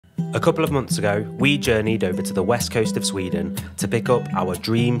A couple of months ago, we journeyed over to the west coast of Sweden to pick up our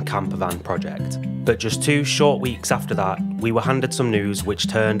dream campervan project. But just 2 short weeks after that, we were handed some news which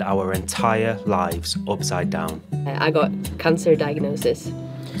turned our entire lives upside down. I got cancer diagnosis.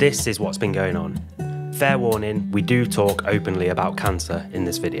 This is what's been going on. Fair warning, we do talk openly about cancer in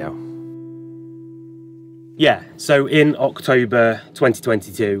this video. Yeah, so in October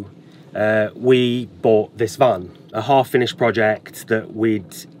 2022, we bought this van, a half-finished project that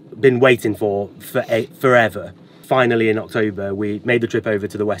we'd been waiting for forever. Finally in October we made the trip over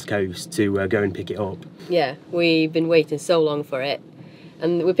to the west coast to go and pick it up. Yeah, we've been waiting so long for it,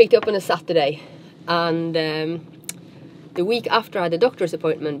 and we picked it up on a Saturday, and the week after I had a doctor's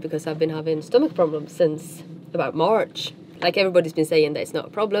appointment because I've been having stomach problems since about March. Like, everybody's been saying that it's not a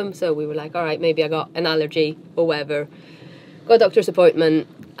problem, so we were like, all right, maybe I got an allergy or whatever. Got a doctor's appointment,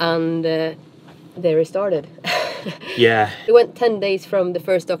 and there it started. Yeah. It went 10 days from the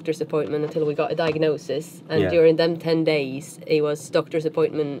first doctor's appointment until we got a diagnosis, and during them 10 days it was doctor's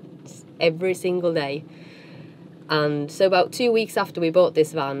appointments every single day. And so about 2 weeks after we bought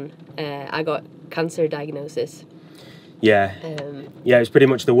this van, I got cancer diagnosis. Yeah. Yeah, it was pretty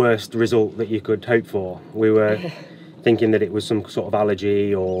much the worst result that you could hope for. We were thinking that it was some sort of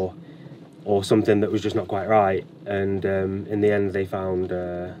allergy or something that was just not quite right, and in the end they found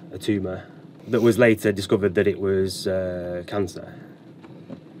a tumour that was later discovered that it was cancer.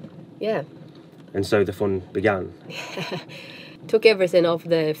 Yeah. And so the fun began. Took everything off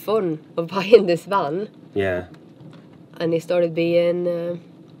the fun of buying this van. Yeah. And it started being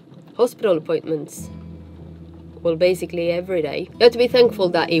hospital appointments. Well, basically every day. You have to be thankful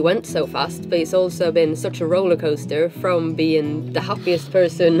that he went so fast, but it's also been such a roller coaster from being the happiest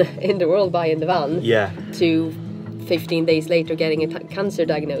person in the world buying the van to 15 days later getting a cancer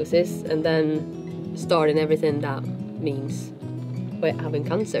diagnosis, and then starting everything that means having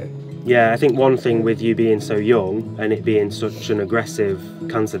cancer. Yeah, I think one thing with you being so young and it being such an aggressive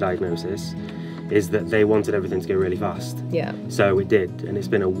cancer diagnosis is that they wanted everything to go really fast. Yeah. So it did, and it's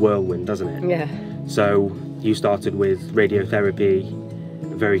been a whirlwind, hasn't it? Yeah. So you started with radiotherapy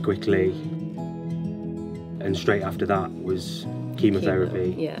very quickly, and straight after that was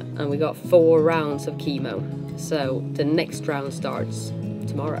chemotherapy. Yeah, and we got 4 rounds of chemo. So the next round starts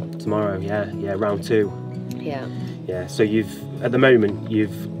tomorrow. Tomorrow, yeah, round 2. Yeah. Yeah, so at the moment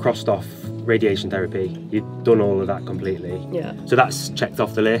you've crossed off radiation therapy. You've done all of that completely. Yeah. So that's checked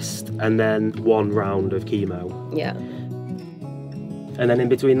off the list, and then 1 round of chemo. Yeah. And then in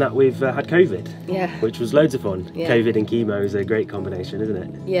between that we've had COVID. Yeah. Which was loads of fun. Yeah. COVID and chemo is a great combination, isn't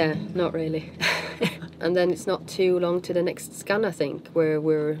it? Yeah, not really. And then it's not too long to the next scan, I think, where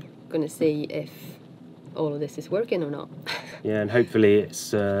we're going to see if all of this is working or not. Yeah, and hopefully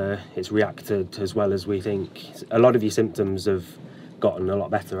it's reacted as well as we think. A lot of your symptoms have gotten a lot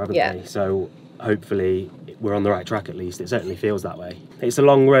better, haven't they? So hopefully we're on the right track at least. It certainly feels that way. It's a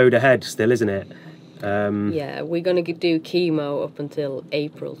long road ahead still, isn't it? Yeah, we're going to do chemo up until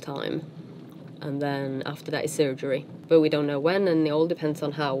April time, and then after that is surgery. But we don't know when, and it all depends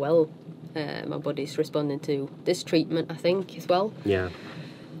on how well my body's responding to this treatment, I think, as well. Yeah.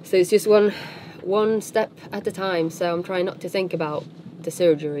 So it's just one step at a time, so I'm trying not to think about the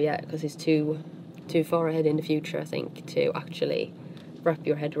surgery yet, because it's too far ahead in the future, I think, to actually wrap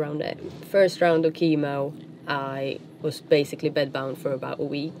your head around it. First round of chemo, I was basically bedbound for about a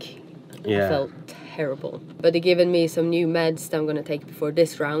week. Yeah. I felt terrible. But they're giving me some new meds that I'm going to take before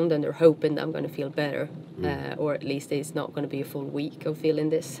this round, and they're hoping that I'm going to feel better. Or at least it's not going to be a full week of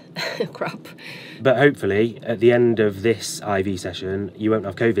feeling this crap. But hopefully, at the end of this IV session, you won't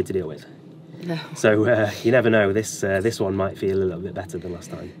have COVID to deal with. No. So you never know, this one might feel a little bit better than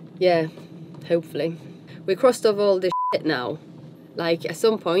last time. Yeah, hopefully. We crossed off all this shit now. Like, at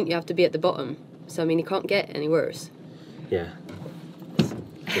some point you have to be at the bottom. So I mean, it can't get any worse. Yeah.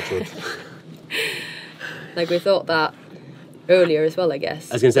 Like, we thought that earlier as well, I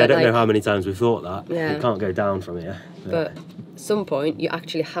guess. I was going to say, I don't know how many times we've thought that. Yeah. You can't go down from here. But at some point you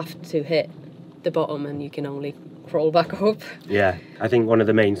actually have to hit the bottom, and you can only crawl back up. Yeah, I think one of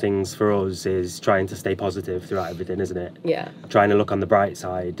the main things for us is trying to stay positive throughout everything, isn't it? Yeah. Trying to look on the bright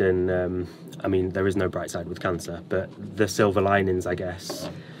side, and I mean, there is no bright side with cancer, but the silver linings, I guess.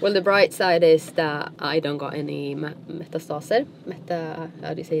 Well, the bright side is that I don't got any metastases.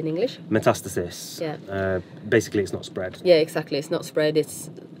 How do you say in English? Metastasis. Yeah. Basically, it's not spread. Yeah, exactly. It's not spread. It's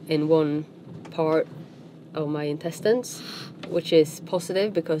in one part of my intestines, which is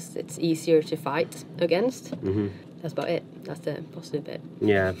positive because it's easier to fight against. Mm-hmm. That's about it. That's the positive bit.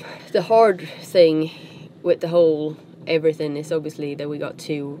 Yeah. The hard thing with the whole everything is obviously that we got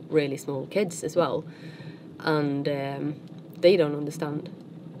 2 really small kids as well, and they don't understand.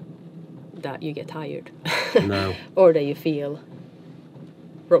 that you get tired. No. Or that you feel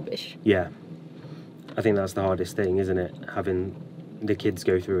rubbish. Yeah. I think that's the hardest thing, isn't it? Having the kids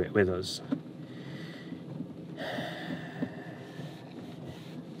go through it with us.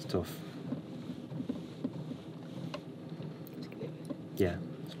 It's tough. Yeah,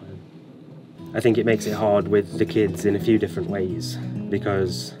 it's fine. I think it makes it hard with the kids in a few different ways,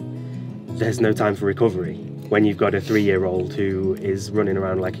 because there's no time for recovery when you've got a 3-year-old who is running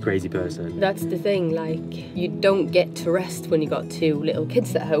around like a crazy person. That's the thing, like, you don't get to rest when you got 2 little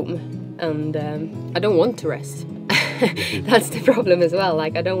kids at home, and I don't want to rest. That's the problem as well,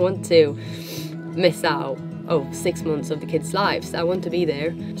 like, I don't want to miss out of 6 months of the kids' lives. I want to be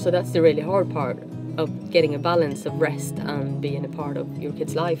there, so that's the really hard part of getting a balance of rest and being a part of your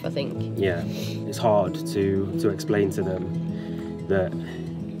kid's life, I think. Yeah, it's hard to explain to them that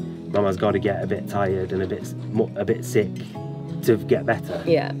Mama's got to get a bit tired and a bit sick to get better.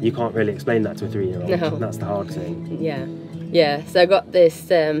 Yeah. You can't really explain that to a 3-year-old. No. That's the hard thing. Yeah. Yeah, so I got this,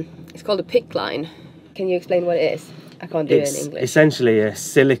 it's called a PICC line. Can you explain what it is? I can't do it in English. It's essentially a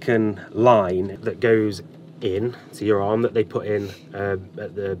silicone line that goes in to your arm that they put in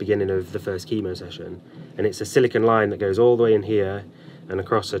at the beginning of the first chemo session. And it's a silicone line that goes all the way in here and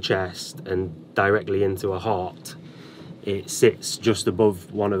across her chest and directly into her heart. It sits just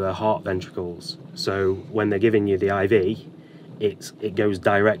above one of her heart ventricles. So when they're giving you the IV, it goes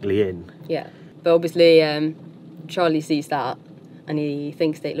directly in. Yeah, but obviously Charlie sees that and he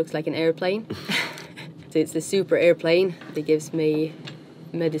thinks that it looks like an airplane. So it's the super airplane that gives me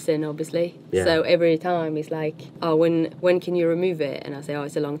medicine, obviously. Yeah. So every time he's like, oh, when can you remove it? And I say, oh,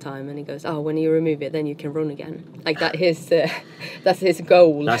 it's a long time. And he goes, oh, when you remove it, then you can run again. Like that's his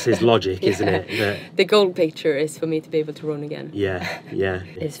goal. That's his logic, isn't it? The goal picture is for me to be able to run again. Yeah, yeah.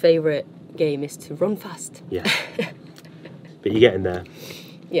 His favourite game is to run fast. Yeah. But you're getting there.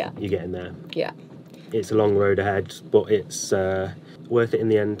 Yeah. You're getting there. Yeah. It's a long road ahead, but it's worth it in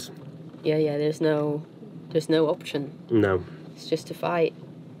the end. Yeah, there's no option. No. It's just to fight.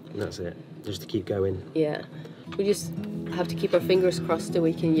 That's it. Just to keep going. Yeah. We just have to keep our fingers crossed that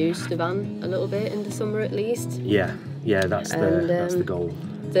we can use the van a little bit in the summer at least. Yeah, that's the goal.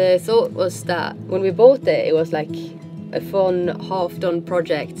 The thought was that when we bought it, it was like a fun, half-done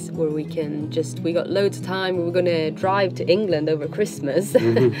project where we got loads of time. We were going to drive to England over Christmas.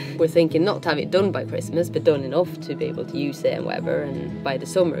 Mm-hmm. We're thinking not to have it done by Christmas, but done enough to be able to use it and whatever. And by the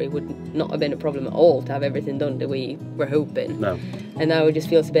summer, it would not have been a problem at all to have everything done that we were hoping. No. And now it just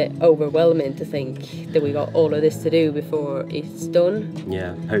feels a bit overwhelming to think that we got all of this to do before it's done.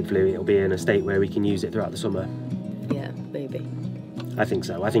 Yeah, hopefully it'll be in a state where we can use it throughout the summer. Yeah, maybe. I think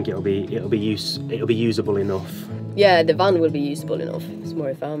so. I think it'll be usable enough. Yeah, the van will be usable enough. It's more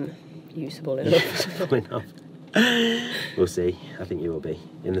if I'm usable enough. Usable enough. We'll see. I think you will be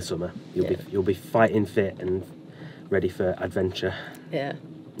in the summer. You'll be fighting fit and ready for adventure. Yeah.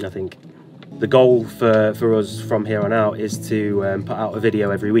 I think the goal for us from here on out is to put out a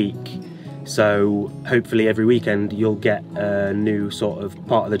video every week. So hopefully every weekend you'll get a new sort of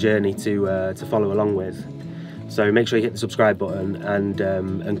part of the journey to follow along with. So make sure you hit the subscribe button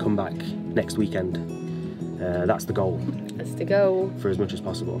and come back next weekend. That's the goal. That's the goal. For as much as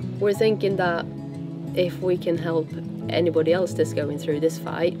possible. We're thinking that if we can help anybody else that's going through this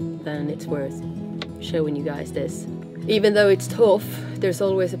fight, then it's worth showing you guys this. Even though it's tough, there's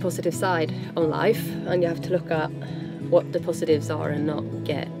always a positive side on life, and you have to look at what the positives are and not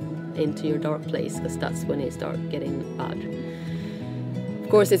get into your dark place, because that's when it starts getting bad. Of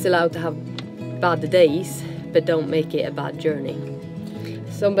course, it's allowed to have bad days, but don't make it a bad journey.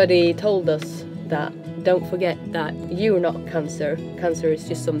 Somebody told us that don't forget that you're not cancer. Cancer is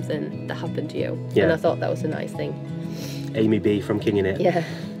just something that happened to you. Yeah. And I thought that was a nice thing. Eamon Bec from Kinging It. Yeah.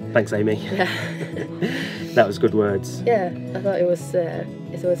 Thanks, Amy. Yeah. That was good words. Yeah, I thought it was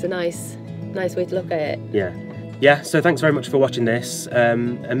a nice way to look at it. Yeah, so thanks very much for watching this,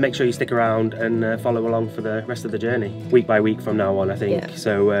 and make sure you stick around and follow along for the rest of the journey. Week by week from now on, I think. Yeah.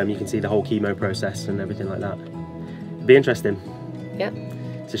 So you can see the whole chemo process and everything like that. It'll be interesting. Yeah.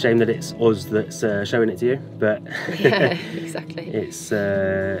 It's a shame that it's us that's showing it to you, but yeah, exactly.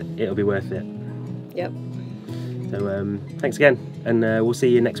 It'll be worth it. Yep. So thanks again, and we'll see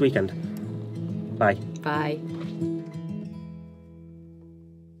you next weekend. Bye. Bye.